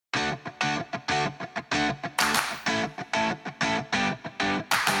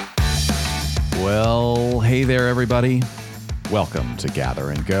Hey there, everybody. Welcome to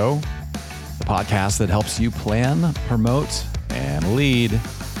Gather and Go, the podcast that helps you plan, promote, and lead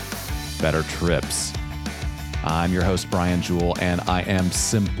better trips. I'm your host, Brian Jewell, and I am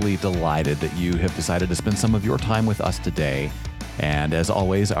simply delighted that you have decided to spend some of your time with us today. And as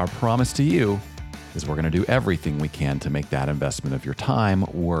always, our promise to you is we're going to do everything we can to make that investment of your time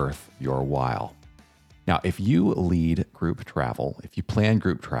worth your while. Now, if you lead group travel, if you plan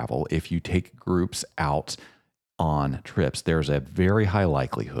group travel, if you take groups out on trips, there's a very high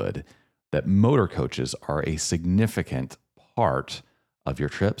likelihood that motor coaches are a significant part of your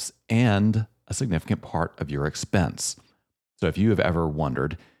trips and a significant part of your expense. So if you have ever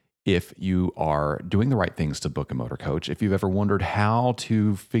wondered if you are doing the right things to book a motor coach, if you've ever wondered how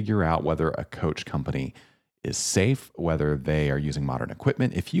to figure out whether a coach company is safe, whether they are using modern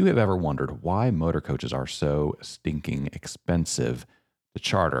equipment, if you have ever wondered why motor coaches are so stinking expensive to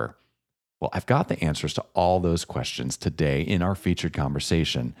charter, well, I've got the answers to all those questions today in our featured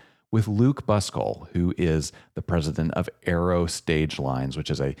conversation with Luke Busskohl, who is the president of Aero Stage Lines,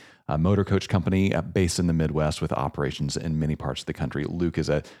 which is a motor coach company based in the Midwest with operations in many parts of the country. Luke is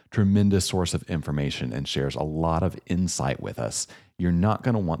a tremendous source of information and shares a lot of insight with us. You're not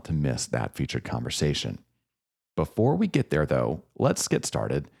going to want to miss that featured conversation. Before we get there, though, let's get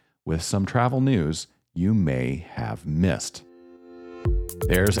started with some travel news you may have missed.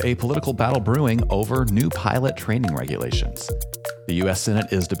 There's a political battle brewing over new pilot training regulations. The U.S.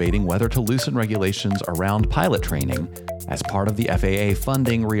 Senate is debating whether to loosen regulations around pilot training as part of the FAA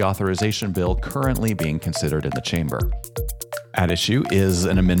funding reauthorization bill currently being considered in the chamber. At issue is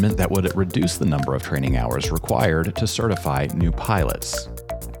an amendment that would reduce the number of training hours required to certify new pilots.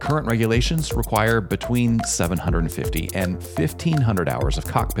 Current regulations require between 750 and 1,500 hours of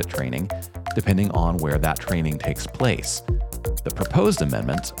cockpit training, depending on where that training takes place. The proposed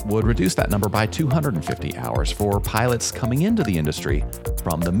amendment would reduce that number by 250 hours for pilots coming into the industry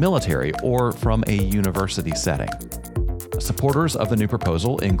from the military or from a university setting. Supporters of the new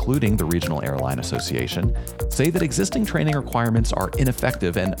proposal, including the Regional Airline Association, say that existing training requirements are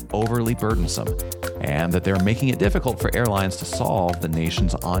ineffective and overly burdensome, and that they're making it difficult for airlines to solve the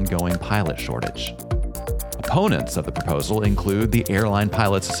nation's ongoing pilot shortage. Opponents of the proposal include the Airline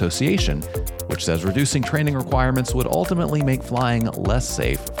Pilots Association, which says reducing training requirements would ultimately make flying less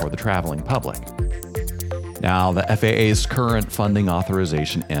safe for the traveling public. Now, the FAA's current funding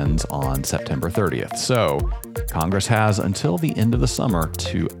authorization ends on September 30th, so Congress has until the end of the summer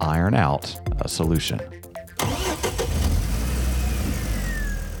to iron out a solution.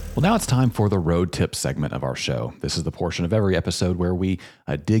 Well, now it's time for the road tip segment of our show. This is the portion of every episode where we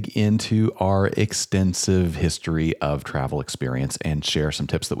dig into our extensive history of travel experience and share some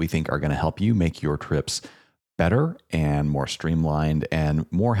tips that we think are going to help you make your trips better and more streamlined and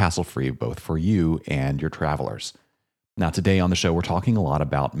more hassle-free, both for you and your travelers. Now, today on the show, we're talking a lot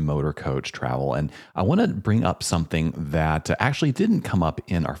about motor coach travel, and I want to bring up something that actually didn't come up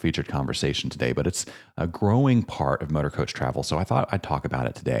in our featured conversation today, but it's a growing part of motor coach travel, so I thought I'd talk about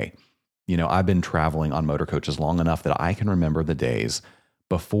it today. You know, I've been traveling on motor coaches long enough that I can remember the days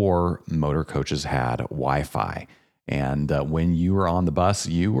before motor coaches had Wi-Fi, and when you were on the bus,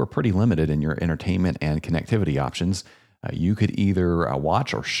 you were pretty limited in your entertainment and connectivity options. You could either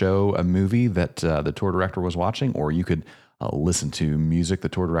watch or show a movie that the tour director was watching, or you could listen to music the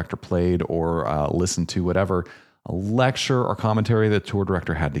tour director played, or listen to whatever lecture or commentary the tour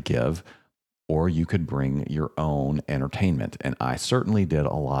director had to give, or you could bring your own entertainment. And I certainly did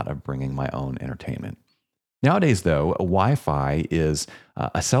a lot of bringing my own entertainment. Nowadays, though, Wi-Fi is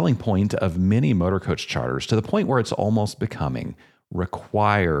a selling point of many motor coach charters to the point where it's almost becoming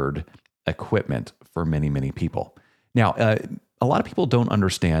required equipment for many, many people. Now, a lot of people don't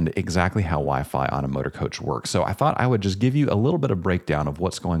understand exactly how Wi-Fi on a motor coach works, so I thought I would just give you a little bit of breakdown of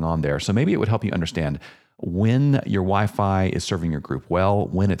what's going on there. So maybe it would help you understand when your Wi-Fi is serving your group well,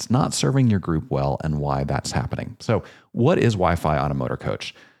 when it's not serving your group well, and why that's happening. So what is Wi-Fi on a motor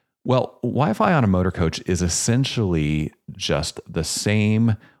coach? Well, Wi-Fi on a motor coach is essentially just the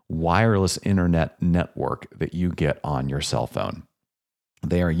same wireless internet network that you get on your cell phone.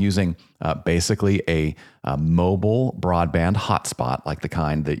 They are using basically a mobile broadband hotspot, like the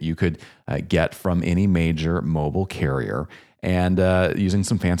kind that you could get from any major mobile carrier, and using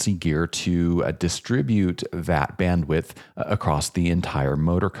some fancy gear to distribute that bandwidth across the entire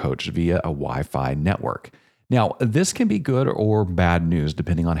motor coach via a Wi-Fi network. Now, this can be good or bad news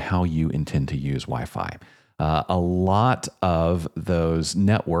depending on how you intend to use Wi-Fi. A lot of those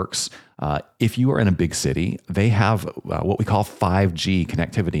networks, if you are in a big city, they have what we call 5G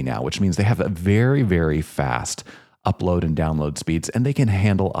connectivity now, which means they have a very, very fast upload and download speeds, and they can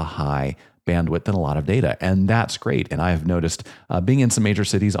handle a high bandwidth and a lot of data. And that's great. And I've noticed being in some major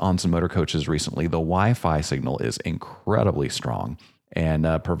cities on some motor coaches recently, the Wi-Fi signal is incredibly strong and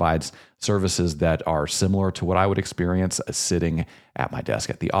provides services that are similar to what I would experience sitting at my desk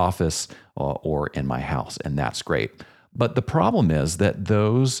at the office or in my house. And that's great. But the problem is that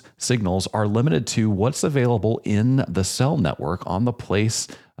those signals are limited to what's available in the cell network on the place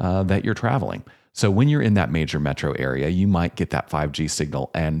that you're traveling. So when you're in that major metro area, you might get that 5G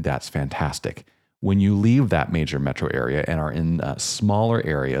signal, and that's fantastic. When you leave that major metro area and are in smaller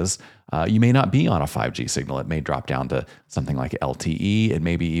areas, you may not be on a 5G signal. It may drop down to something like LTE. It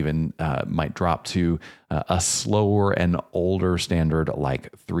maybe even might drop to a slower and older standard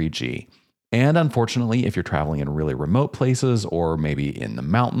like 3G. And unfortunately, if you're traveling in really remote places or maybe in the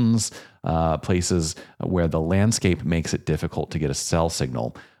mountains, places where the landscape makes it difficult to get a cell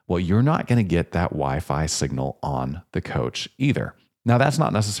signal, well, you're not going to get that Wi-Fi signal on the coach either. Now, that's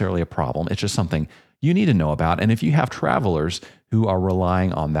not necessarily a problem. It's just something you need to know about. And if you have travelers who are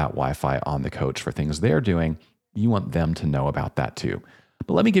relying on that Wi-Fi on the coach for things they're doing, you want them to know about that too.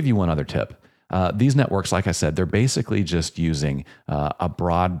 But let me give you one other tip. These networks, like I said, they're basically just using a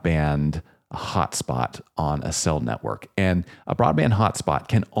broadband hotspot on a cell network. And a broadband hotspot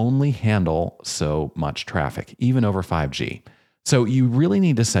can only handle so much traffic, even over 5G. So you really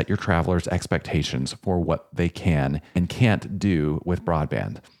need to set your travelers' expectations for what they can and can't do with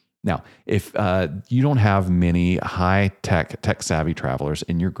broadband. Now, if you don't have many high-tech, tech-savvy travelers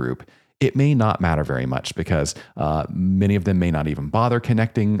in your group, it may not matter very much because many of them may not even bother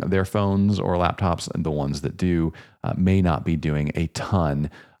connecting their phones or laptops, and the ones that do may not be doing a ton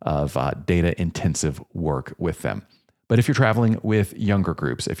of data-intensive work with them. But if you're traveling with younger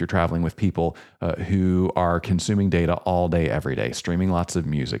groups, if you're traveling with people who are consuming data all day, every day, streaming lots of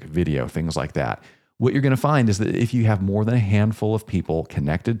music, video, things like that, what you're going to find is that if you have more than a handful of people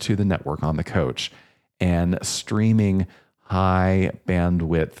connected to the network on the coach and streaming high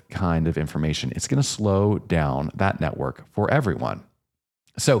bandwidth kind of information, it's going to slow down that network for everyone.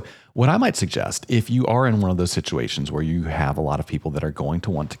 So what I might suggest, if you are in one of those situations where you have a lot of people that are going to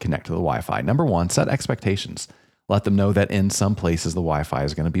want to connect to the Wi-Fi, number one, set expectations. Let them know that in some places the Wi-Fi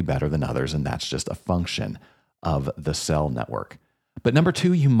is going to be better than others, and that's just a function of the cell network. But number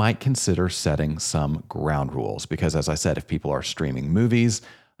two, you might consider setting some ground rules because, as I said, if people are streaming movies,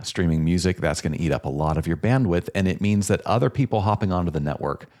 streaming music, that's going to eat up a lot of your bandwidth, and it means that other people hopping onto the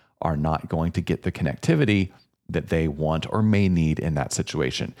network are not going to get the connectivity that they want or may need in that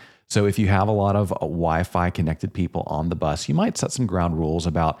situation. So if you have a lot of Wi-Fi connected people on the bus, you might set some ground rules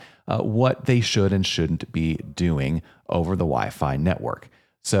about what they should and shouldn't be doing over the Wi-Fi network.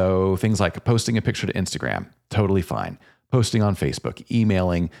 So things like posting a picture to Instagram, totally fine. Posting on Facebook,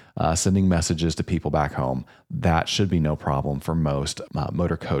 emailing, sending messages to people back home, that should be no problem for most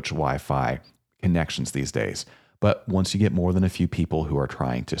Motorcoach Wi-Fi connections these days. But once you get more than a few people who are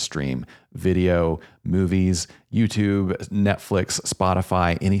trying to stream video, movies, YouTube, Netflix,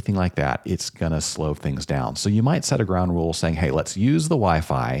 Spotify, anything like that, it's going to slow things down. So you might set a ground rule saying, hey, let's use the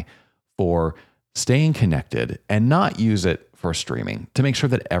Wi-Fi for staying connected and not use it for streaming to make sure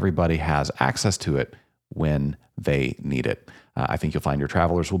that everybody has access to it when they need it. I think you'll find your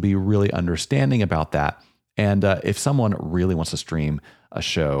travelers will be really understanding about that. And if someone really wants to stream a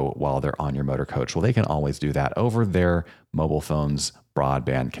show while they're on your motor coach, well, they can always do that over their mobile phone's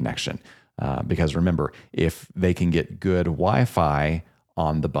broadband connection. Because remember, if they can get good Wi-Fi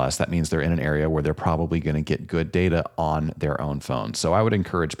on the bus, that means they're in an area where they're probably going to get good data on their own phone. So I would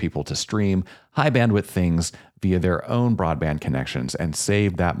encourage people to stream high bandwidth things via their own broadband connections and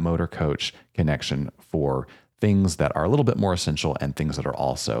save that motor coach connection for things that are a little bit more essential and things that are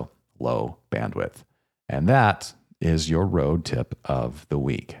also low bandwidth. And that is your road tip of the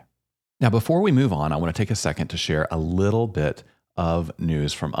week. Now, before we move on, I want to take a second to share a little bit of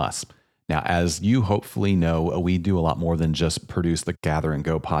news from us. Now, as you hopefully know, we do a lot more than just produce the Gather and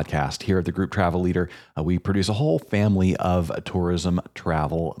Go podcast. Here at the Group Travel Leader, we produce a whole family of tourism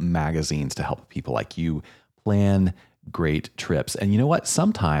travel magazines to help people like you plan great trips. And you know what?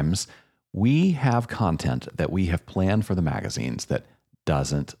 Sometimes we have content that we have planned for the magazines that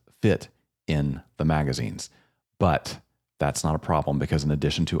doesn't fit in the magazines. But that's not a problem because in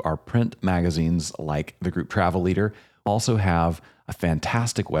addition to our print magazines like the Group Travel Leader, also have a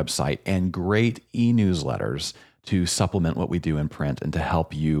fantastic website and great e-newsletters to supplement what we do in print and to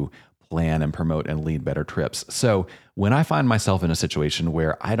help you plan and promote and lead better trips. So when I find myself in a situation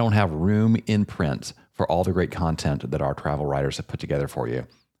where I don't have room in print for all the great content that our travel writers have put together for you,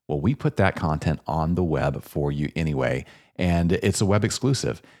 well, we put that content on the web for you anyway, and it's a web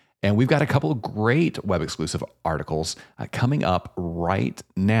exclusive. And we've got a couple of great web exclusive articles coming up right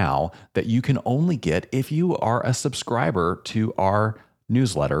now that you can only get if you are a subscriber to our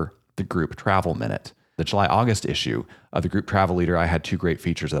newsletter, the Group Travel Minute. The July-August issue of the Group Travel Leader, I had two great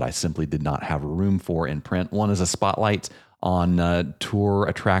features that I simply did not have room for in print. One is a spotlight on tour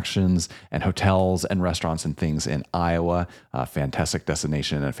attractions and hotels and restaurants and things in Iowa. A fantastic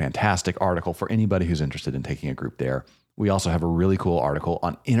destination and a fantastic article for anybody who's interested in taking a group there. We also have a really cool article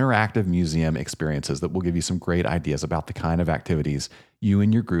on interactive museum experiences that will give you some great ideas about the kind of activities you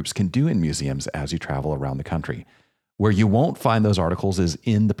and your groups can do in museums as you travel around the country. Where you won't find those articles is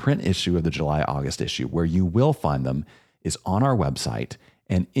in the print issue of the July-August issue. Where you will find them is on our website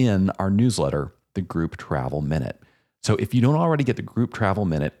and in our newsletter, the Group Travel Minute. So if you don't already get the Group Travel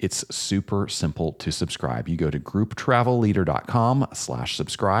Minute, it's super simple to subscribe. You go to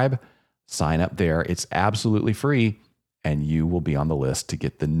grouptravelleader.com/subscribe, sign up there. It's absolutely free, and you will be on the list to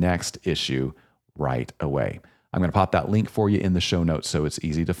get the next issue right away. I'm going to pop that link for you in the show notes so it's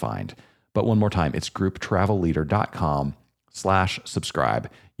easy to find. But one more time, it's grouptravelleader.com/subscribe.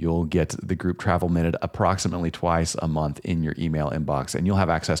 You'll get the Group Travel Minute approximately twice a month in your email inbox, and you'll have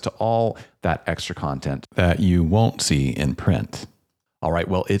access to all that extra content that you won't see in print. All right,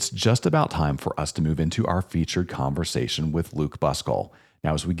 well, it's just about time for us to move into our featured conversation with Luke Busskohl.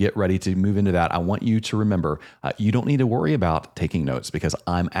 Now, as we get ready to move into that, I want you to remember you don't need to worry about taking notes because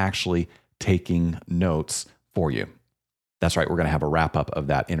I'm actually taking notes for you. That's right. We're going to have a wrap up of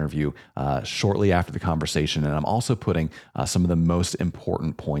that interview shortly after the conversation. And I'm also putting some of the most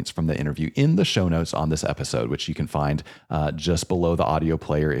important points from the interview in the show notes on this episode, which you can find just below the audio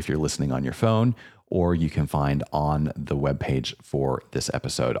player if you're listening on your phone, or you can find on the webpage for this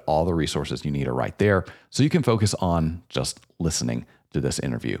episode. All the resources you need are right there. So you can focus on just listening to this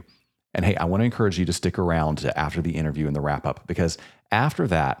interview. And hey, I want to encourage you to stick around after the interview and the wrap up, because after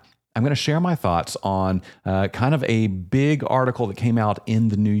that, I'm going to share my thoughts on kind of a big article that came out in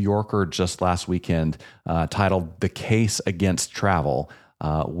the New Yorker just last weekend titled "The Case Against Travel."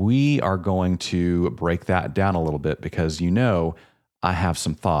 We are going to break that down a little bit because, I have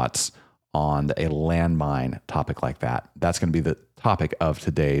some thoughts on a landmine topic like that. That's going to be the topic of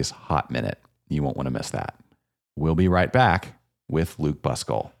today's Hot Minute. You won't want to miss that. We'll be right back with Luke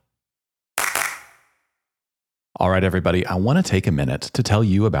Busskohl. All right, everybody, I want to take a minute to tell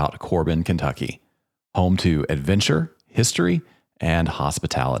you about Corbin, Kentucky, home to adventure, history, and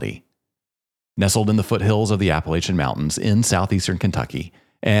hospitality. Nestled in the foothills of the Appalachian Mountains in southeastern Kentucky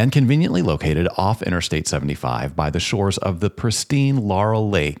and conveniently located off Interstate 75 by the shores of the pristine Laurel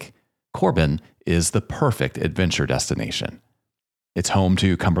Lake, Corbin is the perfect adventure destination. It's home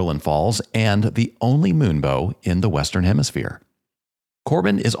to Cumberland Falls and the only moonbow in the Western Hemisphere.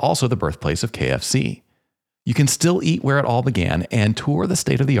 Corbin is also the birthplace of KFC. You can still eat where it all began and tour the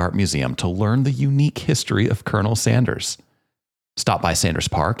state-of-the-art museum to learn the unique history of Colonel Sanders. Stop by Sanders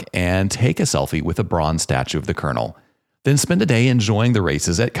Park and take a selfie with a bronze statue of the Colonel. Then spend a day enjoying the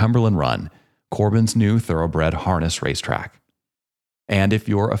races at Cumberland Run, Corbin's new thoroughbred harness racetrack. And if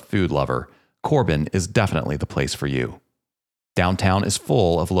you're a food lover, Corbin is definitely the place for you. Downtown is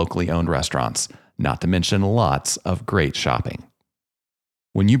full of locally owned restaurants, not to mention lots of great shopping.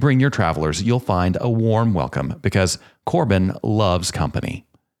 When you bring your travelers, you'll find a warm welcome because Corbin loves company.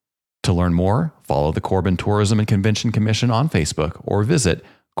 To learn more, follow the Corbin Tourism and Convention Commission on Facebook or visit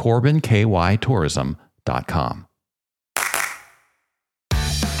CorbinKYTourism.com.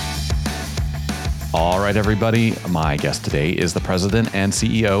 All right, everybody. My guest today is the president and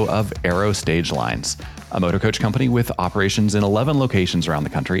CEO of Aero Stage Lines, a motorcoach company with operations in 11 locations around the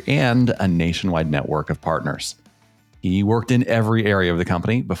country and a nationwide network of partners. He worked in every area of the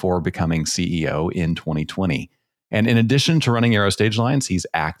company before becoming CEO in 2020. And in addition to running Aero Stage Lines, he's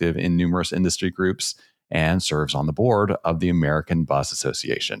active in numerous industry groups and serves on the board of the American Bus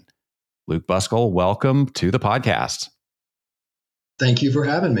Association. Luke Busskohl, welcome to the podcast. Thank you for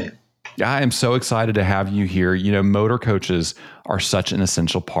having me. I am so excited to have you here. Motor coaches are such an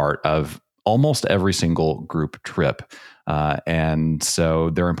essential part of almost every single group trip. And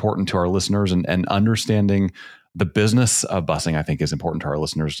so they're important to our listeners, and understanding the business of busing, I think, is important to our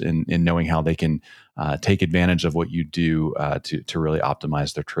listeners in knowing how they can take advantage of what you do to really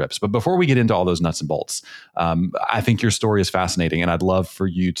optimize their trips. But before we get into all those nuts and bolts, I think your story is fascinating, and I'd love for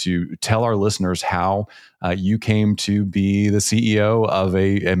you to tell our listeners how you came to be the CEO of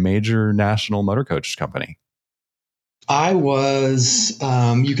a major national motor coach company. I was,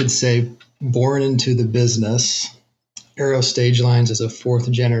 you could say, born into the business. Aero Stage Lines is a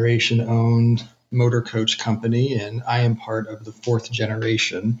fourth generation owned motor coach company, and I am part of the fourth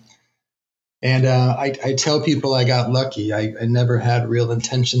generation. And I tell people I got lucky. I never had real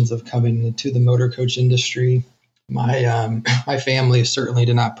intentions of coming into the motor coach industry. My family certainly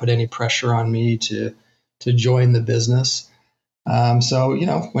did not put any pressure on me to join the business.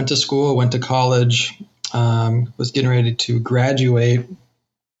 So went to school, went to college, was getting ready to graduate,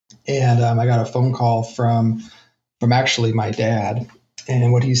 and I got a phone call from actually my dad.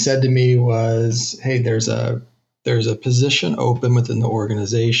 And what he said to me was, "Hey, there's a position open within the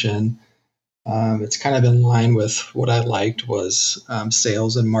organization. It's kind of in line with what I liked was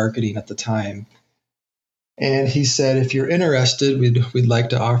sales and marketing at the time." And he said, "If you're interested, we'd like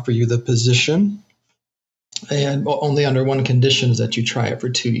to offer you the position, and only under one condition is that you try it for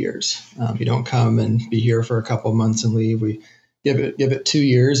 2 years. You don't come and be here for a couple months and leave. We give it 2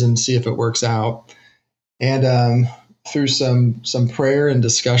 years and see if it works out." And through some prayer and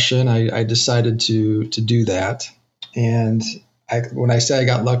discussion, I decided to do that. And when I say I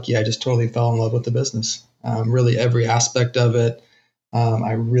got lucky, I just totally fell in love with the business. Really, every aspect of it.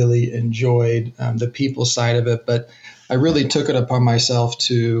 I really enjoyed the people side of it, but I really took it upon myself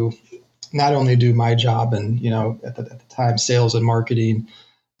to not only do my job and at the time sales and marketing,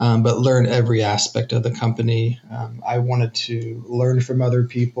 but learn every aspect of the company. I wanted to learn from other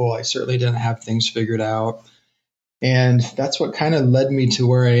people. I certainly didn't have things figured out. And that's what kind of led me to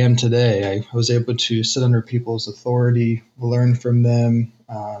where I am today. I was able to sit under people's authority, learn from them,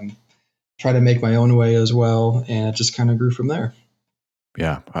 try to make my own way as well. And it just kind of grew from there.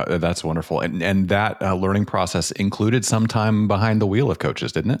 Yeah, that's wonderful. And that learning process included some time behind the wheel of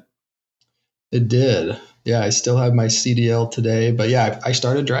coaches, didn't it? It did. Yeah, I still have my CDL today, but yeah, I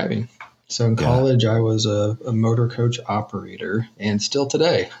started driving. So in college, I was a motor coach operator, and still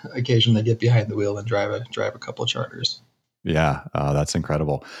today, occasionally I get behind the wheel and drive a couple of charters. Yeah, that's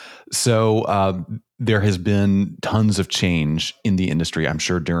incredible. So there has been tons of change in the industry, I'm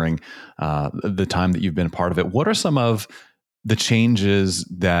sure, during the time that you've been a part of it. What are some of the changes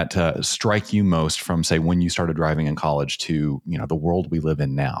that strike you most from, say, when you started driving in college to the world we live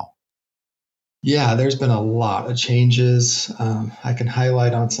in now? Yeah, there's been a lot of changes. I can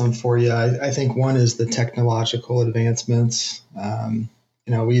highlight on some for you. I think one is the technological advancements. I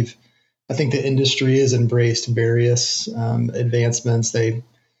think the industry has embraced various advancements.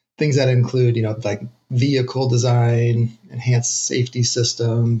 Things that include, like vehicle design, enhanced safety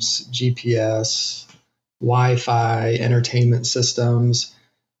systems, GPS, Wi-Fi, entertainment systems.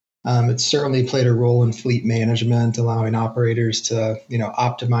 It's certainly played a role in fleet management, allowing operators to,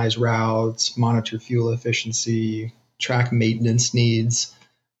 optimize routes, monitor fuel efficiency, track maintenance needs.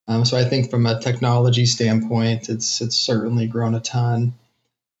 So I think from a technology standpoint, it's certainly grown a ton.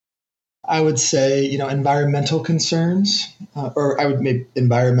 I would say, environmental concerns, or I would maybe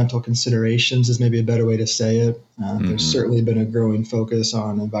environmental considerations is maybe a better way to say it. There's certainly been a growing focus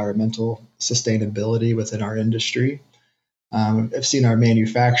on environmental sustainability within our industry. I've seen our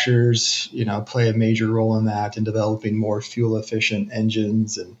manufacturers, play a major role in that in developing more fuel efficient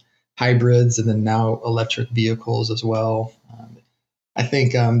engines and hybrids, and then now electric vehicles as well. I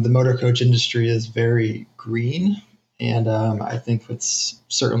think the motor coach industry is very green, and I think it's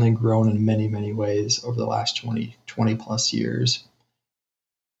certainly grown in many, many ways over the last 20 plus years.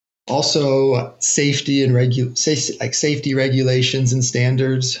 Also, safety and safety regulations and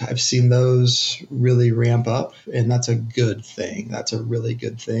standards. I've seen those really ramp up, and that's a good thing. That's a really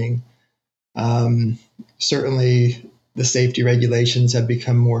good thing. Certainly, the safety regulations have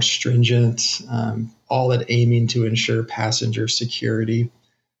become more stringent, all at aiming to ensure passenger security.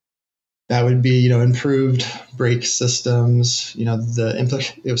 That would be, improved brake systems. Seatbelts.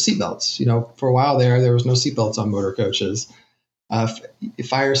 For a while there was no seatbelts on motor coaches.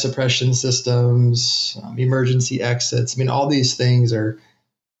 Fire suppression systems, emergency exits. All these things are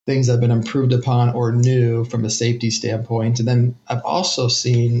things that have been improved upon or new from a safety standpoint. And then I've also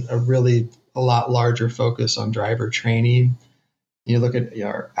seen a lot larger focus on driver training. You look at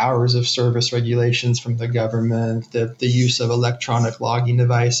our hours of service regulations from the government, the use of electronic logging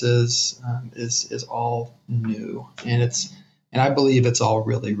devices is all new. And I believe it's all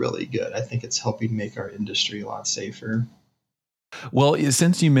really, really good. I think it's helping make our industry a lot safer. Well,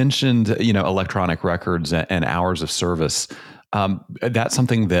 since you mentioned, electronic records and hours of service, that's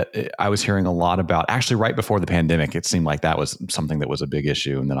something that I was hearing a lot about. Actually, right before the pandemic, it seemed like that was something that was a big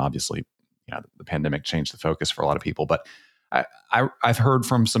issue. And then obviously, the pandemic changed the focus for a lot of people. But I've heard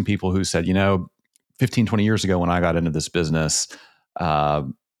from some people who said, 15, 20 years ago when I got into this business,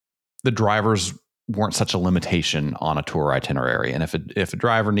 the drivers weren't such a limitation on a tour itinerary. And if a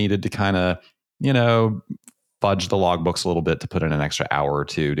driver needed to kind of, fudge the logbooks a little bit to put in an extra hour or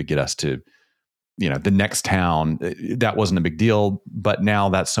two to get us to, the next town, that wasn't a big deal, but now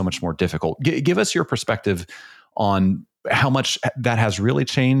that's so much more difficult. Give us your perspective on how much that has really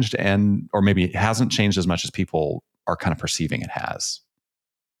changed, or maybe it hasn't changed as much as people are kind of perceiving it has.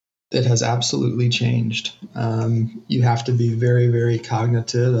 It has absolutely changed. You have to be very, very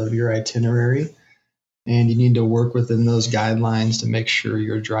cognitive of your itinerary, and you need to work within those guidelines to make sure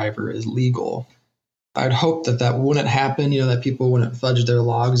your driver is legal. I'd hope that wouldn't happen, that people wouldn't fudge their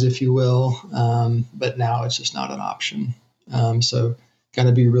logs, if you will. But now it's just not an option. So got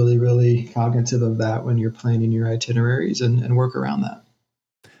to be really, really cognitive of that when you're planning your itineraries and work around that.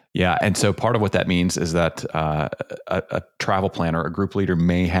 Yeah. And so part of what that means is that a travel planner, a group leader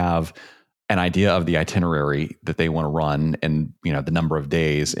may have an idea of the itinerary that they want to run and, the number of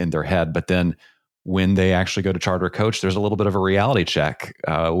days in their head. But then when they actually go to charter a coach, there's a little bit of a reality check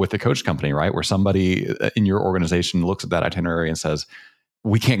with the coach company, right? Where somebody in your organization looks at that itinerary and says,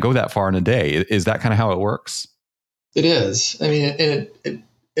 we can't go that far in a day. Is that kind of how it works? It is. I mean,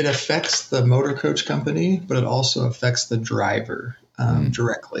 it affects the motor coach company, but it also affects the driver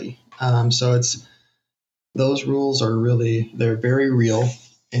directly. So those rules are they're very real,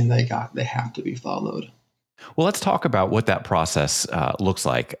 and they have to be followed. Well, let's talk about what that process looks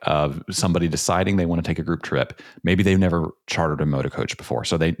like of somebody deciding they want to take a group trip. Maybe they've never chartered a motor coach before,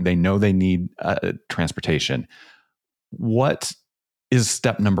 so they know they need transportation. What is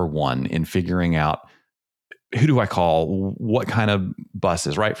step number one in figuring out who do I call, what kind of bus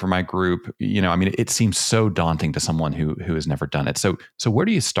is right for my group? It seems so daunting to someone who has never done it. So where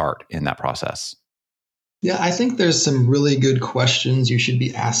do you start in that process? Yeah, I think there's some really good questions you should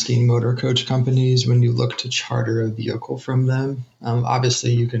be asking motor coach companies when you look to charter a vehicle from them.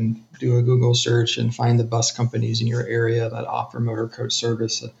 Obviously, you can do a Google search and find the bus companies in your area that offer motor coach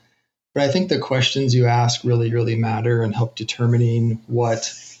service. But I think the questions you ask really, really matter and help determining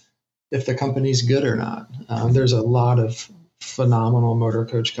if the company's good or not. There's a lot of phenomenal motor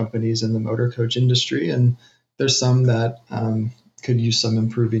coach companies in the motor coach industry, and there's some that could use some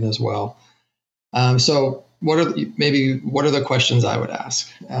improving as well. So what are the questions I would ask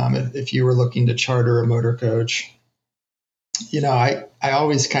if you were looking to charter a motor coach? I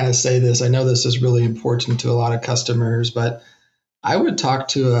always kind of say this. I know this is really important to a lot of customers, but I would talk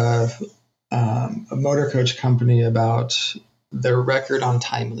to a motor coach company about their record on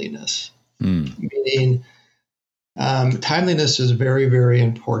timeliness. Meaning timeliness is very, very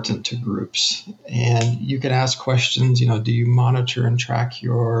important to groups, and you can ask questions. Do you monitor and track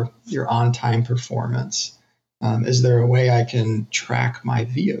your on-time performance? Is there a way I can track my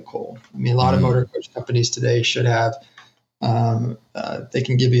vehicle? A lot of motor coach companies today should have. They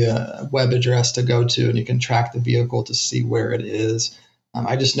can give you a web address to go to, and you can track the vehicle to see where it is.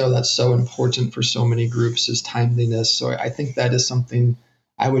 I just know that's so important for so many groups is timeliness. So I think that is something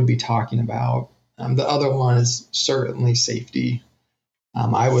I would be talking about. The other one is certainly safety.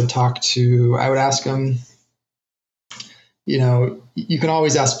 I would ask them, you can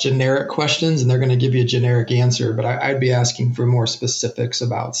always ask generic questions and they're going to give you a generic answer, but I'd be asking for more specifics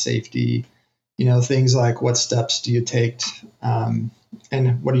about safety. Things like what steps do you take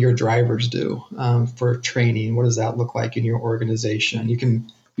and what do your drivers do for training? What does that look like in your organization? You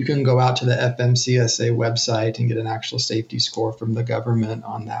can go out to the FMCSA website and get an actual safety score from the government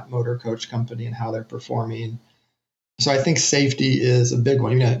on that motor coach company and how they're performing. So I think safety is a big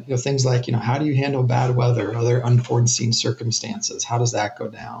one. Things like, how do you handle bad weather, other unforeseen circumstances? How does that go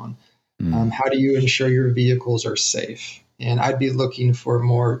down? How do you ensure your vehicles are safe? And I'd be looking for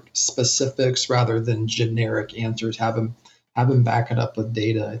more specifics rather than generic answers. Have them back it up with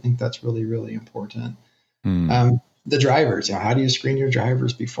data. I think that's really, really important. The drivers, how do you screen your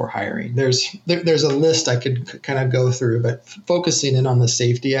drivers before hiring? There's a list I could kind of go through, but focusing in on the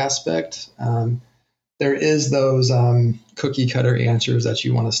safety aspect, there is those cookie cutter answers that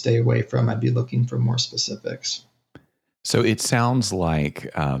you want to stay away from. I'd be looking for more specifics. So it sounds like,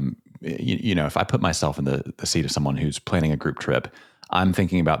 if I put myself in the seat of someone who's planning a group trip, I'm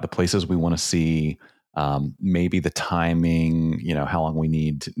thinking about the places we want to see, maybe the timing, how long we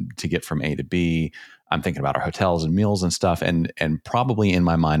need to get from A to B. I'm thinking about our hotels and meals and stuff. And probably in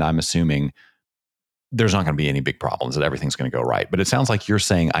my mind, I'm assuming there's not going to be any big problems, that everything's going to go right. But it sounds like you're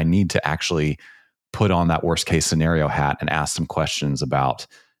saying I need to actually put on that worst case scenario hat and ask some questions about,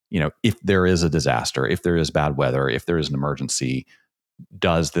 if there is a disaster, if there is bad weather, if there is an emergency,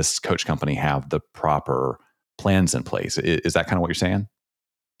 does this coach company have the proper plans in place? Is that kind of what you're saying?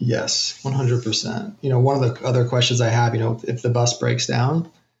 Yes, 100%. One of the other questions I have, if the bus breaks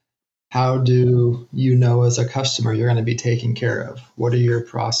down, how do you know as a customer you're going to be taken care of? What are your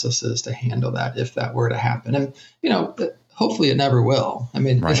processes to handle that if that were to happen? And, hopefully it never will. I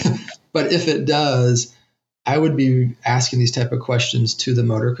mean, Right. but if it does, I would be asking these type of questions to the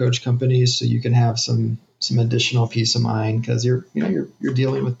motor coach companies so you can have some additional peace of mind, because you're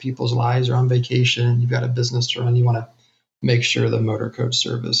dealing with people's lives, or on vacation, you've got a business to run. You want to make sure the motor coach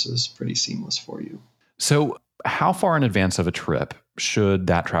service is pretty seamless for you. So how far in advance of a trip should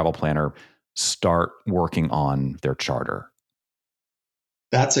that travel planner start working on their charter?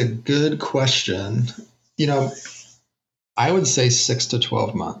 That's a good question. You know, I would say 6 to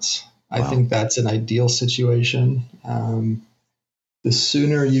 12 months. I Wow. think that's an ideal situation. The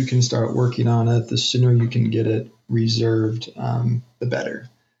sooner you can start working on it, the sooner you can get it reserved, the better.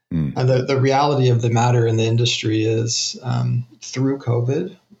 Mm. And the reality of the matter in the industry is, through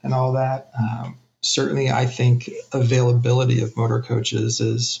COVID and all that, certainly I think availability of motor coaches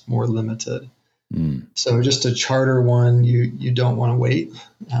is more limited. Mm. So just to charter one, you don't want to wait,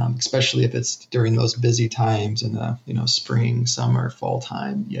 especially if it's during those busy times in the spring, summer, fall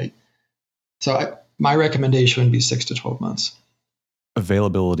time. Yeah. So my recommendation would be 6 to 12 months.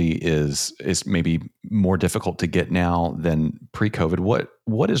 Availability is maybe more difficult to get now than pre-COVID.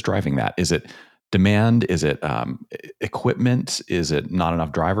 What is driving that? Is it demand? Is it equipment? Is it not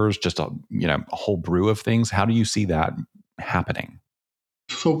enough drivers? Just a whole brew of things. How do you see that happening?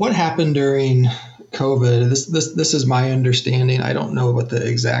 So what happened during COVID? This is my understanding. I don't know what the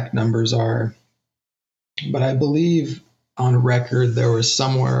exact numbers are, but I believe on record there was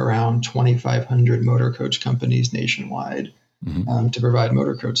somewhere around 2,500 motor coach companies nationwide, to provide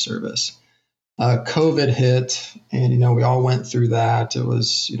motor coach service. COVID hit, and we all went through that. It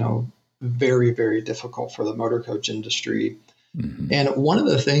was very, very difficult for the motor coach industry. Mm-hmm. And one of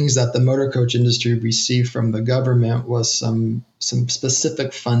the things that the motor coach industry received from the government was some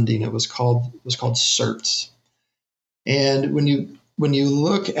specific funding. It was called certs. And when you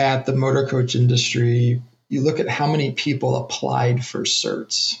look at the motor coach industry, you look at how many people applied for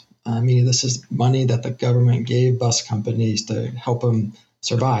certs. I mean, this is money that the government gave bus companies to help them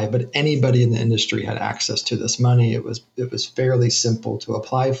survive, but anybody in the industry had access to this money. It was fairly simple to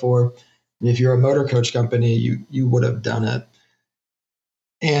apply for. And if you're a motor coach company, you would have done it.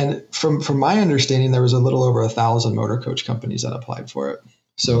 And from my understanding, there was a little over 1,000 motor coach companies that applied for it.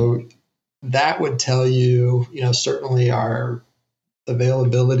 So that would tell you, certainly our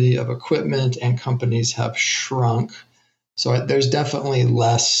availability of equipment and companies have shrunk. So there's definitely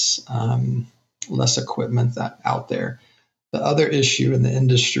less equipment out there. The other issue in the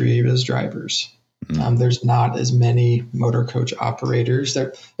industry is drivers. There's not as many motor coach operators.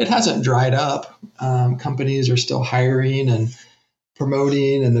 It hasn't dried up. Companies are still hiring and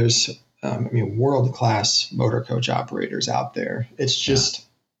promoting, and there's world-class motor coach operators out there. It's just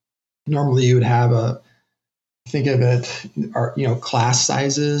normally you would have think of it, class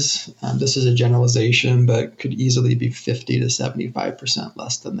sizes. This is a generalization, but could easily be 50 to 75%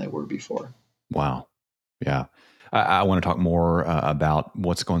 less than they were before. Wow. Yeah. I want to talk more about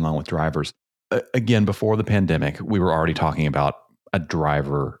what's going on with drivers. Again, before the pandemic, we were already talking about a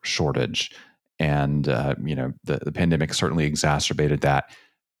driver shortage. And, the pandemic certainly exacerbated that.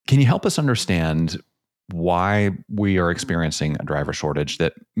 Can you help us understand why we are experiencing a driver shortage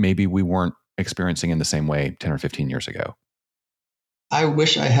that maybe we weren't experiencing in the same way 10 or 15 years ago? I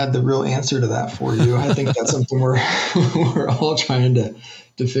wish I had the real answer to that for you. I think that's something we're all trying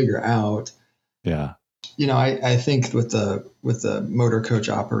to figure out. Yeah. I think with the motor coach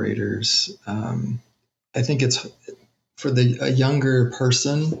operators, I think it's for a younger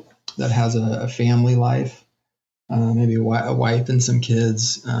person that has a family life, maybe a wife and some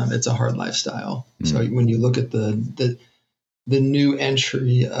kids. It's a hard lifestyle. So when you look at the new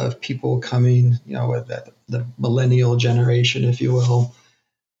entry of people coming, with the millennial generation, if you will,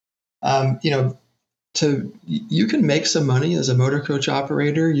 you can make some money as a motor coach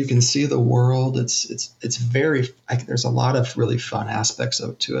operator. You can see the world. It's very, there's a lot of really fun aspects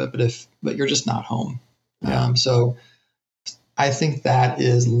to it, but you're just not home. Yeah. So I think that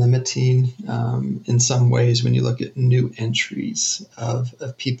is limiting in some ways when you look at new entries of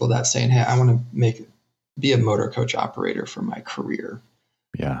people that saying, hey, I want to be a motor coach operator for my career.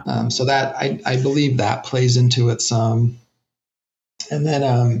 Yeah. So that I believe that plays into it some. And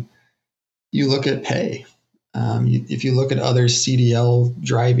then you look at pay. If you look at other CDL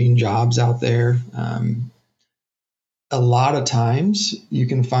driving jobs out there, a lot of times you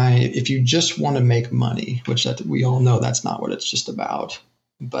can find, if you just want to make money, which we all know that's not what it's just about,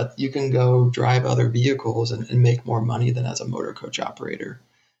 but you can go drive other vehicles and make more money than as a motor coach operator.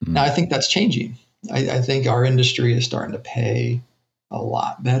 Now, I think that's changing. I think our industry is starting to pay a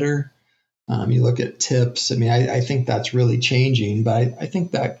lot better. You look at tips. I mean, I think that's really changing, but I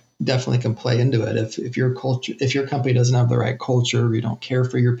think that definitely can play into it. If your culture, if your company doesn't have the right culture, you don't care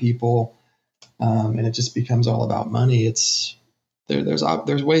for your people, and it just becomes all about money.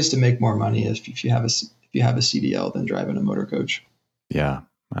 There's ways to make more money if you have a CDL than driving a motor coach. Yeah,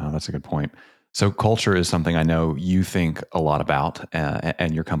 that's a good point. So culture is something I know you think a lot about,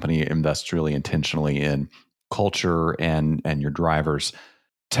 and your company invests really intentionally in culture and your drivers.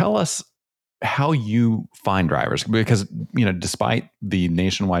 Tell us how you find drivers, because despite the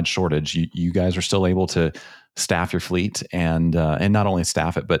nationwide shortage, you guys are still able to staff your fleet and not only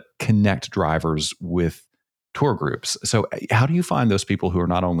staff it but connect drivers with tour groups. So how do you find those people who are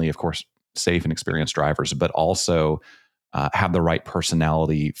not only, of course, safe and experienced drivers, but also have the right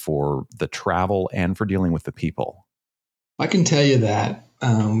personality for the travel and for dealing with the people? I can tell you that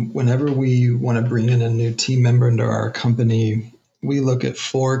whenever we want to bring in a new team member into our company, we look at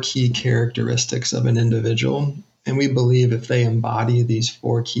 4 key characteristics of an individual. And we believe if they embody these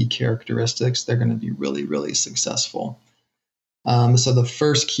 4 key characteristics, they're going to be really, really successful. So the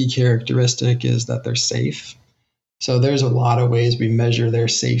first key characteristic is that they're safe. So there's a lot of ways we measure their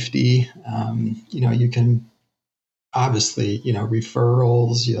safety. You can obviously,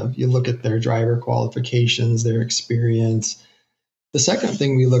 referrals, you look at their driver qualifications, their experience. The second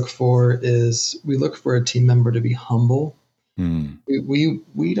thing we look for is we look for a team member to be humble.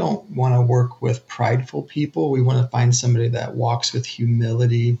 We don't want to work with prideful people. We want to find somebody that walks with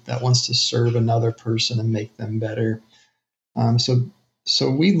humility, that wants to serve another person and make them better. So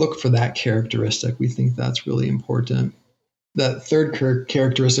we look for that characteristic. We think that's really important. That third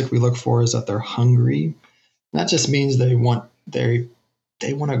characteristic we look for is that they're hungry. That just means they want to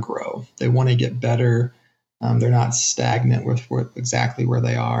grow. They want to get better. They're not stagnant with exactly where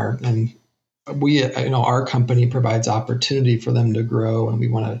they are. And our company provides opportunity for them to grow, and we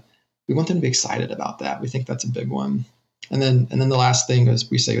want them to be excited about that. We think that's a big one. And then the last thing is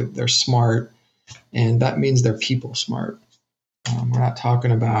we say they're smart, and that means they're people smart. We're not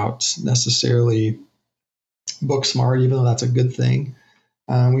talking about necessarily book smart, even though that's a good thing.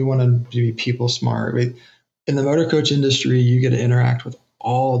 We want them to be people smart. In the motor coach industry, you get to interact with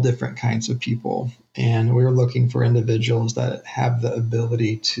all different kinds of people. And we're looking for individuals that have the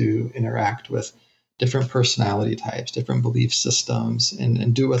ability to interact with different personality types, different belief systems,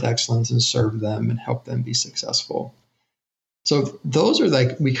 and do it with excellence and serve them and help them be successful. So those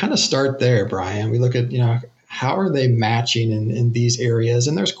are we kind of start there, Brian. We look at, how are they matching in these areas?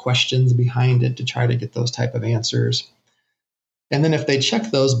 And there's questions behind it to try to get those type of answers. And then if they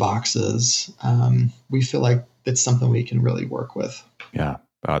check those boxes, we feel like it's something we can really work with. Yeah,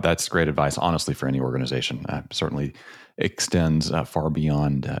 that's great advice, honestly, for any organization. Certainly extends far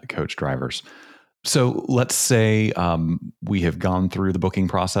beyond coach drivers. So let's say we have gone through the booking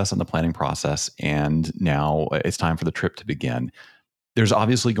process and the planning process, and now it's time for the trip to begin. There's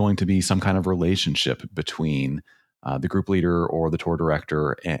obviously going to be some kind of relationship between the group leader or the tour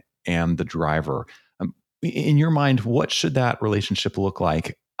director and the driver. In your mind, what should that relationship look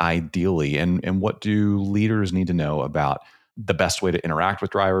like ideally? And what do leaders need to know about the best way to interact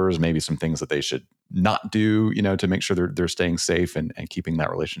with drivers, maybe some things that they should not do, to make sure they're staying safe and keeping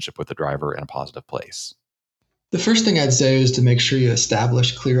that relationship with the driver in a positive place? The first thing I'd say is to make sure you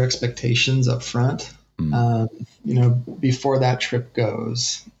establish clear expectations up front. Before that trip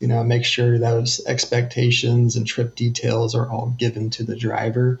goes, make sure those expectations and trip details are all given to the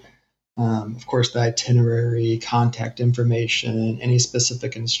driver. Of course, the itinerary, contact information, any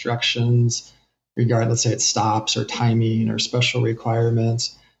specific instructions regarding, let's say, it's stops or timing or special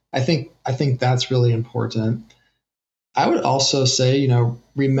requirements. I think that's really important. I would also say,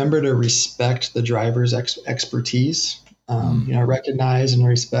 remember to respect the driver's expertise. Recognize and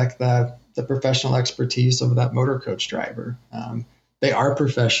respect the professional expertise of that motor coach driver. They are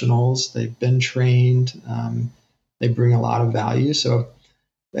professionals. They've been trained. They bring a lot of value. So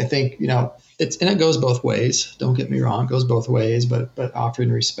I think, it goes both ways. Don't get me wrong, it goes both ways, but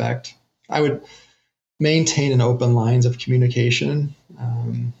offering respect. I would maintain an open lines of communication,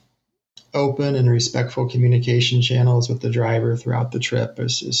 open and respectful communication channels with the driver throughout the trip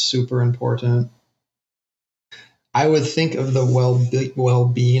is super important. I would think of the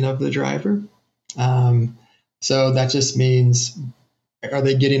well-being of the driver. So that just means, are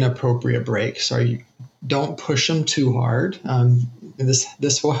they getting appropriate breaks? Don't push them too hard.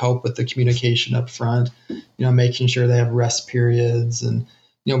 This will help with the communication up front, making sure they have rest periods. And,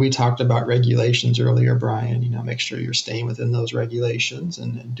 we talked about regulations earlier, Brian, make sure you're staying within those regulations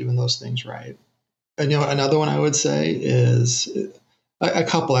and doing those things right. And, another one I would say is a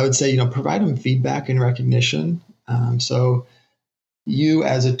couple, I would say, provide them feedback and recognition. So You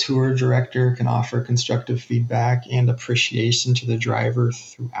as a tour director can offer constructive feedback and appreciation to the driver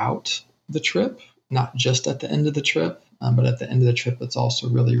throughout the trip, not just at the end of the trip, but at the end of the trip, it's also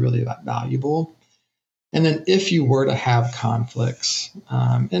really, really valuable. And then if you were to have conflicts,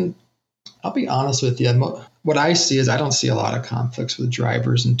 and I'll be honest with you, what I see is I don't see a lot of conflicts with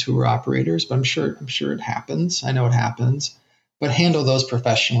drivers and tour operators, but I'm sure it happens. I know it happens, but handle those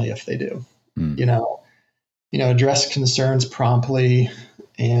professionally if they do. Mm. Address concerns promptly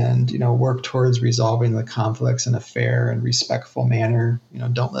and, work towards resolving the conflicts in a fair and respectful manner.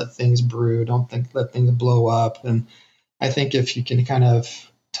 Don't let things brew. Let things blow up. And I think if you can kind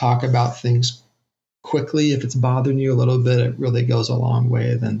of talk about things quickly, if it's bothering you a little bit, it really goes a long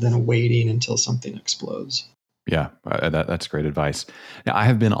way than waiting until something explodes. Yeah, that's great advice. Now, I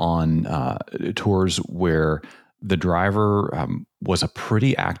have been on tours where the driver was a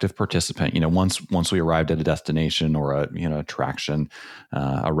pretty active participant. Once we arrived at a destination or a attraction,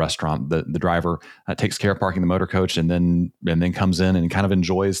 a restaurant, the driver takes care of parking the motor coach and then comes in and kind of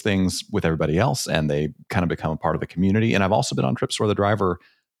enjoys things with everybody else, and they kind of become a part of the community. And I've also been on trips where the driver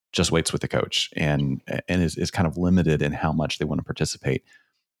just waits with the coach and is kind of limited in how much they want to participate.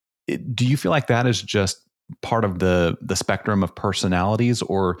 Do you feel like that is just part of the spectrum of personalities,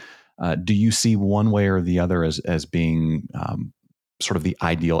 or do you see one way or the other as being sort of the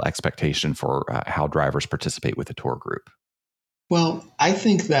ideal expectation for how drivers participate with a tour group? Well, I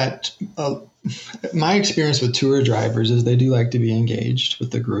think that my experience with tour drivers is they do like to be engaged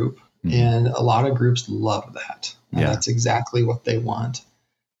with the group, and a lot of groups love that. And that's exactly what they want.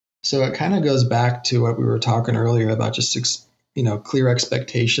 So it kind of goes back to what we were talking earlier about just clear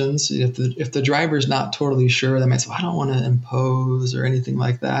expectations. If the driver's not totally sure, they might say, I don't want to impose or anything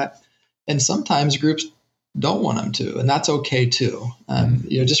like that. And sometimes groups don't want them to, and that's okay too.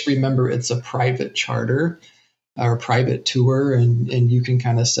 Just remember it's a private charter or private tour, and you can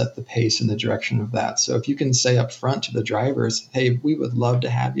kind of set the pace in the direction of that. So if you can say up front to the drivers, hey, we would love to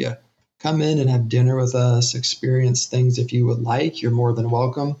have you come in and have dinner with us, experience things if you would like, you're more than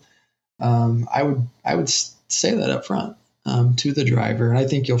welcome. I would say that up front to the driver. And I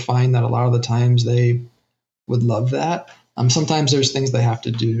think you'll find that a lot of the times they would love that. Sometimes there's things they have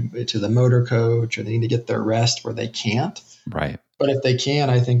to do to the motor coach, or they need to get their rest where they can't. Right. But if they can,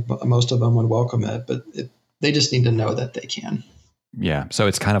 I think most of them would welcome it. But they just need to know that they can. Yeah. So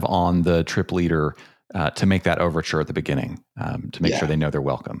it's kind of on the trip leader to make that overture at the beginning, to make sure they know they're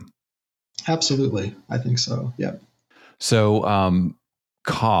welcome. Absolutely. I think so. Yeah. So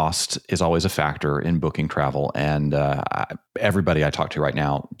cost is always a factor in booking travel. And everybody I talk to right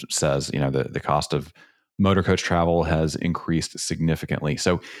now says, the cost of motor coach travel has increased significantly.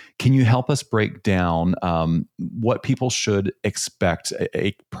 So can you help us break down what people should expect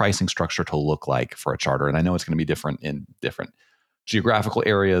a pricing structure to look like for a charter? And I know it's going to be different in different geographical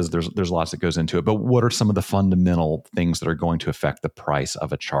areas. There's lots that goes into it, but what are some of the fundamental things that are going to affect the price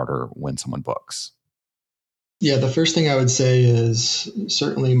of a charter when someone books? Yeah, the first thing I would say is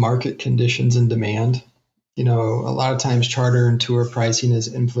certainly market conditions and demand. A lot of times charter and tour pricing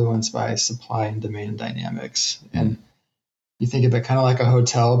is influenced by supply and demand dynamics. And you think of it kind of like a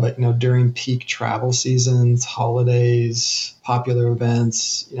hotel, but during peak travel seasons, holidays, popular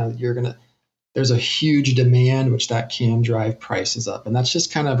events, there's a huge demand, which that can drive prices up. And that's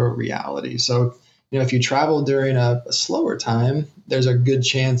just kind of a reality. So, if you travel during a slower time, there's a good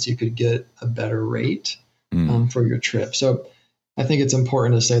chance you could get a better rate for your trip. So I think it's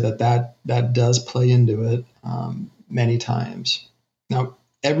important to say that does play into it many times. Now,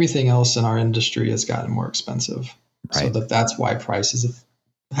 everything else in our industry has gotten more expensive. Right. So that's why prices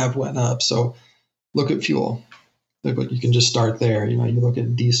have went up. So look at fuel. You can just start there. You look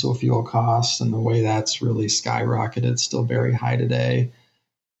at diesel fuel costs and the way that's really skyrocketed. It's still very high today.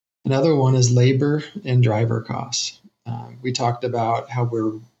 Another one is labor and driver costs. We talked about how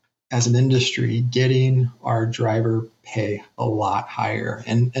we're, as an industry, getting our driver pay a lot higher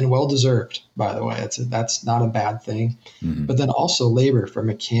and well-deserved, by the way. That's not a bad thing. But then also labor for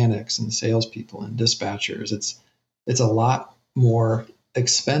mechanics and salespeople and dispatchers. It's a lot more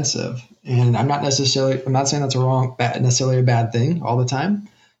expensive. And I'm not saying that's necessarily a bad thing all the time,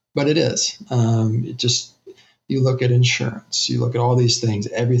 but it is. You look at insurance, you look at all these things,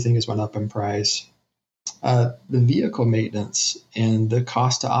 everything has went up in price. The vehicle maintenance and the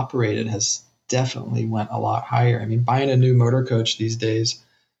cost to operate it has definitely went a lot higher. I mean, buying a new motor coach these days,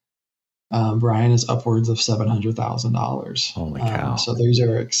 Brian, is upwards of $700,000. Holy cow. So these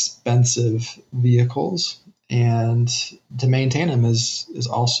are expensive vehicles, and to maintain them is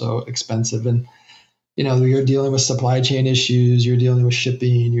also expensive. And, you're dealing with supply chain issues, you're dealing with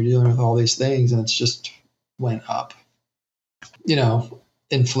shipping, you're dealing with all these things, and it's just went up. you know,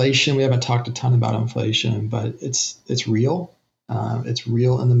 inflation, we haven't talked a ton about inflation, but it's real. It's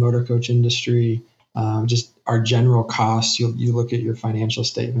real in the motor coach industry. Just our general costs, you look at your financial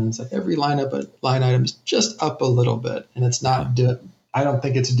statements, like every line item is just up a little bit. And it's not, I don't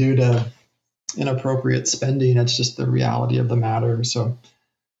think it's due to inappropriate spending. It's just the reality of the matter. So,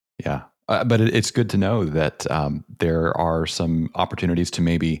 Yeah. But it's good to know that there are some opportunities to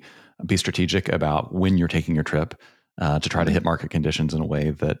maybe be strategic about when you're taking your trip to try to hit market conditions in a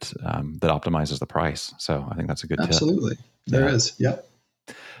way that that optimizes the price. So I think that's a good tip. Absolutely. There is. Yep.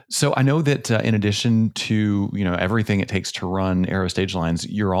 So I know that in addition to everything it takes to run Aero Stage Lines,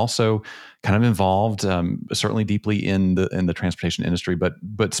 you're also kind of involved, certainly deeply in the transportation industry,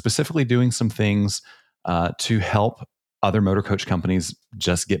 but specifically doing some things to help other motor coach companies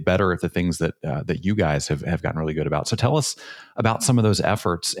just get better at the things that that you guys have gotten really good about. So tell us about some of those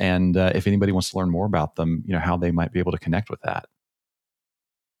efforts, and if anybody wants to learn more about them, how they might be able to connect with that.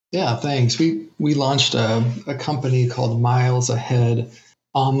 Yeah, thanks. We launched a company called Miles Ahead,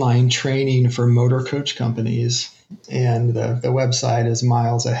 online training for motor coach companies. And the website is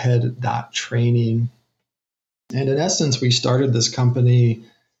milesahead.training. And in essence, we started this company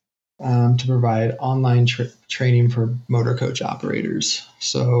to provide online training for motor coach operators.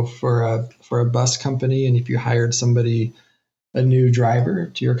 So for a bus company, and if you hired a new driver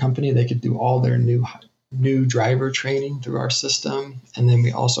to your company, they could do all their new driver training through our system. And then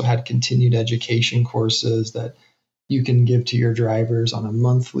we also had continued education courses that you can give to your drivers on a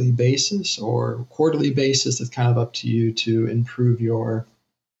monthly basis or quarterly basis. It's kind of up to you to improve your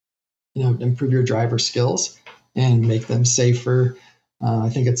driver skills and make them safer. I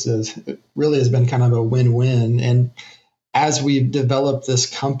think it really has been kind of a win-win. And as we've developed this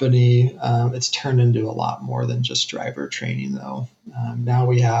company, it's turned into a lot more than just driver training, though. Now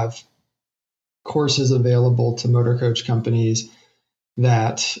we have courses available to motor coach companies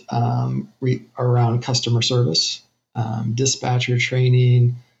that around customer service, dispatcher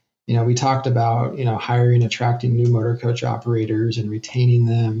training. We talked about hiring, attracting new motor coach operators and retaining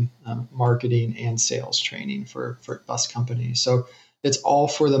them, marketing and sales training for bus companies. So it's all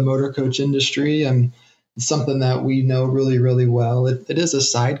for the motor coach industry, and it's something that we know really, really well. It is a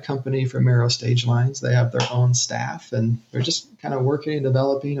side company from Aero Stage Lines. They have their own staff, and they're just kind of working and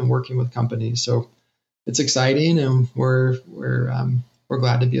developing and working with companies. So it's exciting, and we're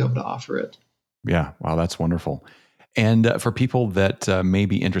glad to be able to offer it. Yeah, wow, that's wonderful. And for people that may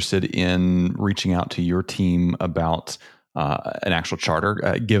be interested in reaching out to your team about an actual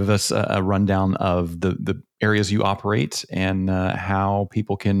charter, give us a rundown of the areas you operate and how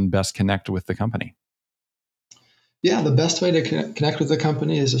people can best connect with the company. Yeah, the best way to connect with the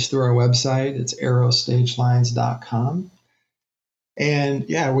company is just through our website. It's aerostagelines.com. And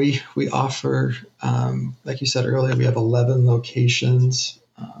yeah, we offer, like you said earlier, we have 11 locations.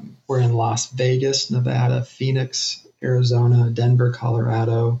 We're in Las Vegas, Nevada, Phoenix, Arizona, Denver,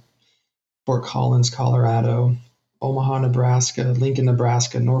 Colorado, Fort Collins, Colorado, Omaha, Nebraska, Lincoln,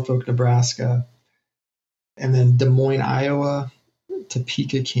 Nebraska, Norfolk, Nebraska, and then Des Moines, Iowa,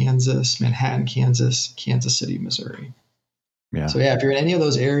 Topeka, Kansas, Manhattan, Kansas, Kansas City, Missouri. Yeah. So yeah, if you're in any of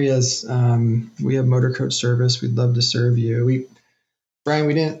those areas, we have motor coach service. We'd love to serve you. Brian,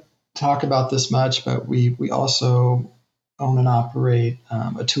 we didn't talk about this much, but we also own and operate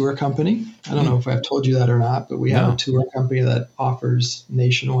a tour company. I don't know if I've told you that or not, but we have a tour company that offers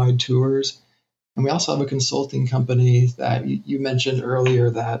nationwide tours. And we also have a consulting company that you mentioned earlier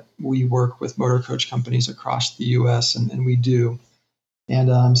that we work with motor coach companies across the U.S., and we do.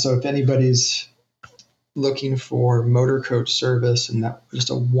 And so if anybody's looking for motor coach service and that just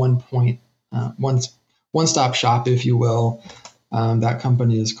a one-stop shop, if you will, that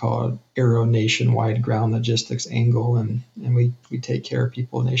company is called Aero Nationwide Ground Logistics Angle, and we take care of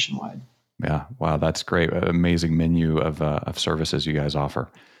people nationwide. Yeah, wow, that's great. Amazing menu of services you guys offer.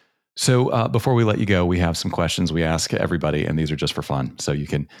 So before we let you go, we have some questions we ask everybody, and these are just for fun. So you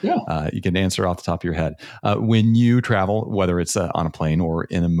can answer off the top of your head. When you travel, whether it's on a plane or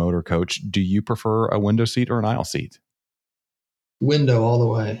in a motor coach, do you prefer a window seat or an aisle seat? Window all the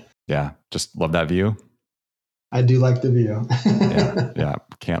way. Yeah, just love that view. I do like the view. yeah,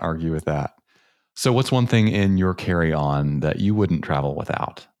 can't argue with that. So what's one thing in your carry-on that you wouldn't travel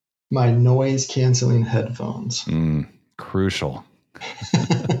without? My noise-canceling headphones. Crucial.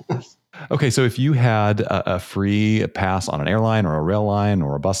 Okay, so if you had a free pass on an airline or a rail line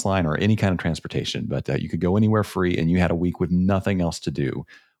or a bus line or any kind of transportation, but you could go anywhere free and you had a week with nothing else to do,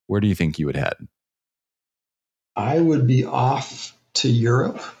 where do you think you would head? I would be off to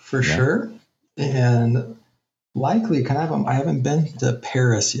Europe for sure. And likely I haven't been to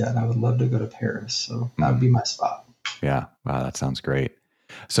Paris yet. I would love to go to Paris. So that would be my spot. Yeah. Wow, that sounds great.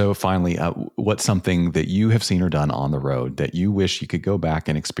 So finally, what's something that you have seen or done on the road that you wish you could go back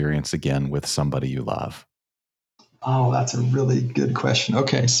and experience again with somebody you love? Oh, that's a really good question.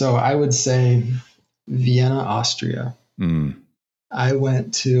 Okay, so I would say Vienna, Austria. Mm, I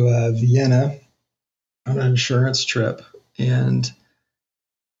went to Vienna on an insurance trip, and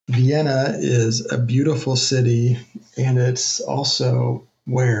Vienna is a beautiful city, and it's also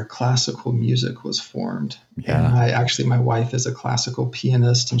where classical music was formed. And yeah. my wife is a classical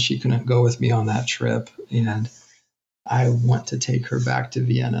pianist, and she couldn't go with me on that trip. And I want to take her back to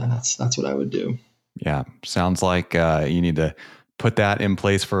Vienna. That's what I would do. Yeah. Sounds like you need to put that in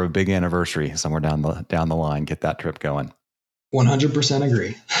place for a big anniversary somewhere down the line. Get that trip going. 100%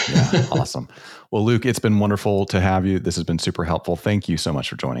 agree. Yeah. Awesome. Well, Luke, it's been wonderful to have you. This has been super helpful. Thank you so much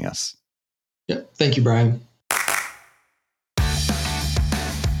for joining us. Yeah. Thank you, Brian.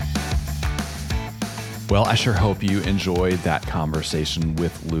 Well, I sure hope you enjoyed that conversation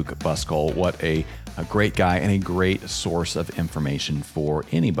with Luke Busskohl. What a great guy and a great source of information for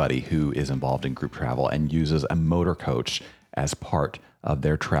anybody who is involved in group travel and uses a motor coach as part of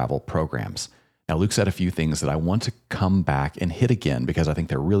their travel programs. Now, Luke said a few things that I want to come back and hit again because I think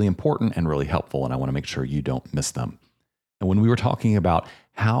they're really important and really helpful, and I want to make sure you don't miss them. And when we were talking about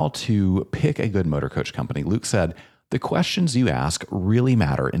how to pick a good motor coach company, Luke said, the questions you ask really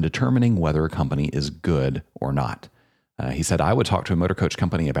matter in determining whether a company is good or not. He said, I would talk to a motor coach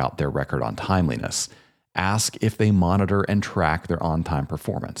company about their record on timeliness. Ask if they monitor and track their on-time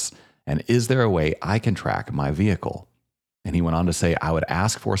performance. And is there a way I can track my vehicle? And he went on to say, I would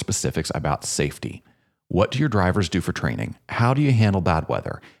ask for specifics about safety. What do your drivers do for training? How do you handle bad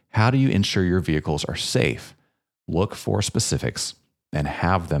weather? How do you ensure your vehicles are safe? Look for specifics and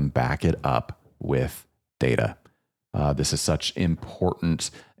have them back it up with data. This is such important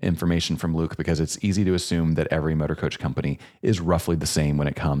information from Luke because it's easy to assume that every motor coach company is roughly the same when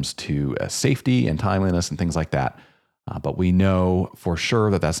it comes to safety and timeliness and things like that. But we know for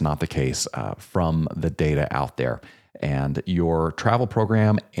sure that that's not the case from the data out there. And your travel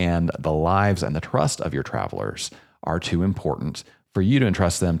program and the lives and the trust of your travelers are too important for you to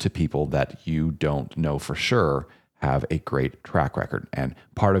entrust them to people that you don't know for sure have a great track record. And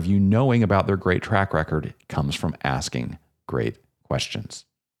part of you knowing about their great track record comes from asking great questions.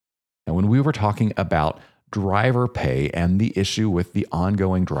 And when we were talking about driver pay and the issue with the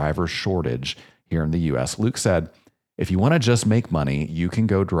ongoing driver shortage here in the US, Luke said, if you want to just make money, you can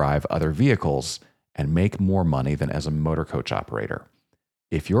go drive other vehicles and make more money than as a motor coach operator.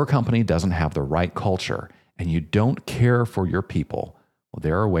 If your company doesn't have the right culture and you don't care for your people, well,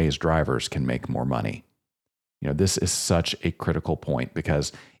 there are ways drivers can make more money. You know, this is such a critical point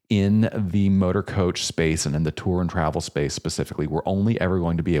because in the motor coach space and in the tour and travel space specifically, we're only ever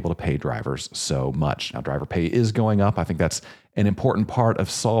going to be able to pay drivers so much. Now, driver pay is going up. I think that's an important part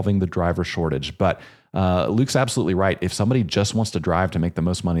of solving the driver shortage. But Luke's absolutely right. If somebody just wants to drive to make the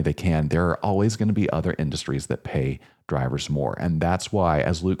most money they can, there are always going to be other industries that pay drivers more. And that's why,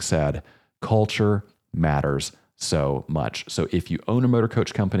 as Luke said, culture matters so much. So if you own a motor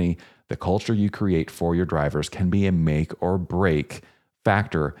coach company, the culture you create for your drivers can be a make or break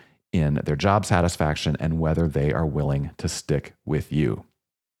factor in their job satisfaction and whether they are willing to stick with you.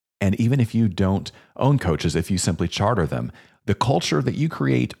 And even if you don't own coaches, if you simply charter them, the culture that you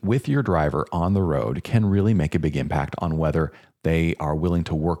create with your driver on the road can really make a big impact on whether they are willing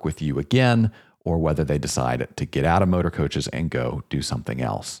to work with you again or whether they decide to get out of motor coaches and go do something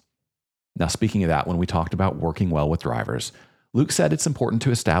else. Now, speaking of that, when we talked about working well with drivers, Luke said it's important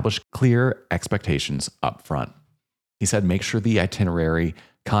to establish clear expectations up front. He said, make sure the itinerary,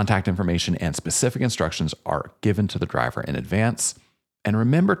 contact information, and specific instructions are given to the driver in advance. And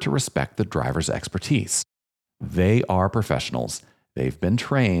remember to respect the driver's expertise. They are professionals, they've been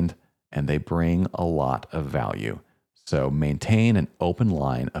trained, and they bring a lot of value. So maintain an open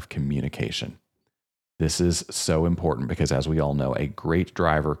line of communication. This is so important because, as we all know, a great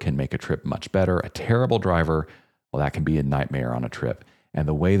driver can make a trip much better. A terrible driver, well, that can be a nightmare on a trip. And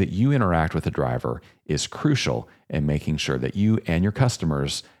the way that you interact with the driver is crucial in making sure that you and your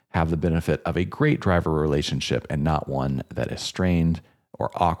customers have the benefit of a great driver relationship and not one that is strained or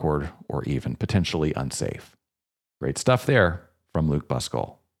awkward or even potentially unsafe. Great stuff there from Luke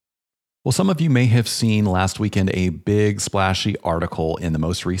Busskohl. Well, some of you may have seen last weekend a big splashy article in the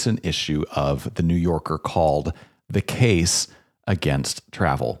most recent issue of The New Yorker called "The Case Against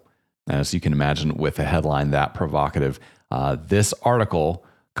Travel." As you can imagine, with a headline that provocative, this article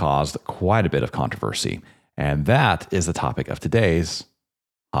caused quite a bit of controversy. And that is the topic of today's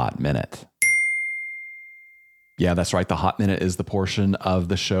Hot Minute. Yeah, that's right. The Hot Minute is the portion of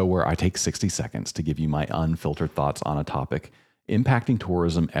the show where I take 60 seconds to give you my unfiltered thoughts on a topic impacting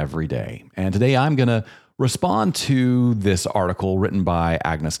tourism every day. And today I'm going to respond to this article written by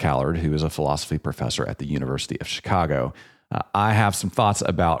Agnes Callard, who is a philosophy professor at the University of Chicago. I have some thoughts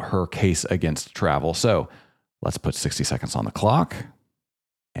about her case against travel. So let's put 60 seconds on the clock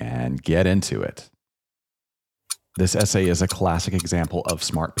and get into it. This essay is a classic example of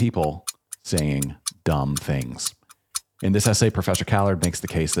smart people saying dumb things. In this essay, Professor Callard makes the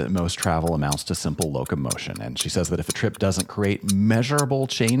case that most travel amounts to simple locomotion, and she says that if a trip doesn't create measurable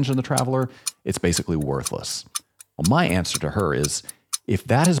change in the traveler, it's basically worthless. Well, my answer to her is, if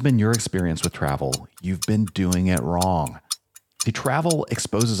that has been your experience with travel, you've been doing it wrong. See, travel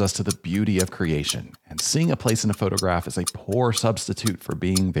exposes us to the beauty of creation, and seeing a place in a photograph is a poor substitute for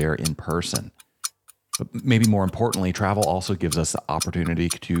being there in person. But maybe more importantly, travel also gives us the opportunity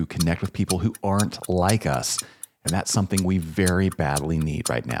to connect with people who aren't like us. And that's something we very badly need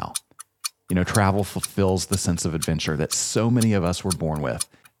right now. You know, travel fulfills the sense of adventure that so many of us were born with,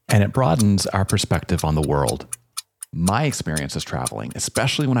 and it broadens our perspective on the world. My experiences traveling,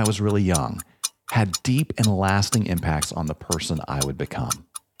 especially when I was really young, had deep and lasting impacts on the person I would become.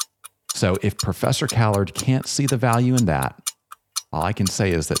 So if Professor Callard can't see the value in that, all I can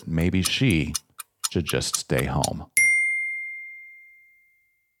say is that maybe she should just stay home.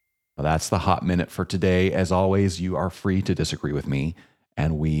 Well, that's the Hot Minute for today. As always, you are free to disagree with me,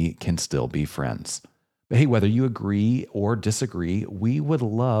 and we can still be friends. But hey, whether you agree or disagree, we would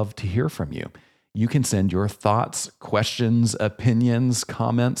love to hear from you. You can send your thoughts, questions, opinions,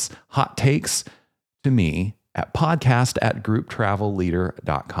 comments, hot takes to me at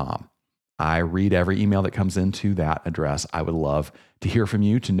podcast@grouptravelleader.com. I read every email that comes into that address. I would love to hear from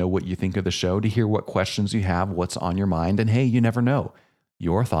you, to know what you think of the show, to hear what questions you have, what's on your mind. And hey, you never know.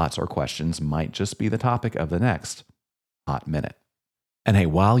 Your thoughts or questions might just be the topic of the next Hot Minute. And hey,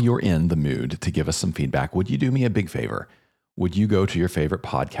 while you're in the mood to give us some feedback, would you do me a big favor? Would you go to your favorite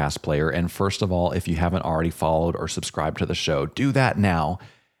podcast player? And first of all, if you haven't already followed or subscribed to the show, do that now.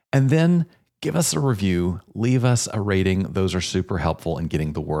 And then give us a review, leave us a rating. Those are super helpful in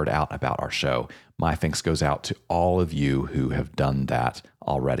getting the word out about our show. My thanks goes out to all of you who have done that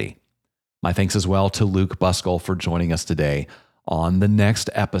already. My thanks as well to Luke Busskohl for joining us today. On the next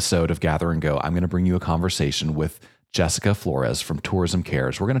episode of Gather and Go, I'm going to bring you a conversation with Jessica Flores from Tourism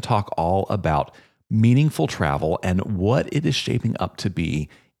Cares. We're going to talk all about meaningful travel and what it is shaping up to be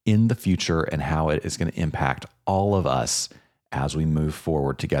in the future and how it is going to impact all of us as we move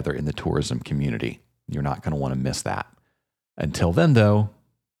forward together in the tourism community. You're not going to want to miss that. Until then, though,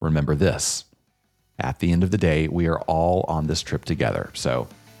 remember this. At the end of the day, we are all on this trip together. So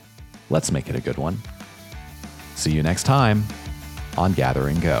let's make it a good one. See you next time on Gather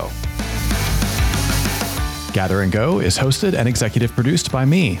and Go. Gather and Go is hosted and executive produced by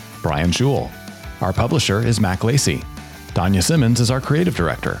me, Brian Jewell. Our publisher is Mac Lacey. Danya Simmons is our creative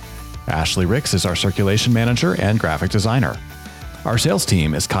director. Ashley Ricks is our circulation manager and graphic designer. Our sales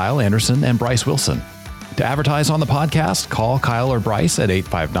team is Kyle Anderson and Bryce Wilson. To advertise on the podcast, call Kyle or Bryce at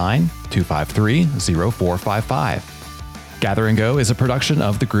 859-253-0455. Gather and Go is a production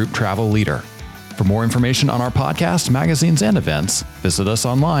of the Group Travel Leader. For more information on our podcast, magazines, and events, visit us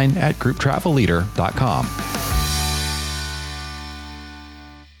online at grouptravelleader.com.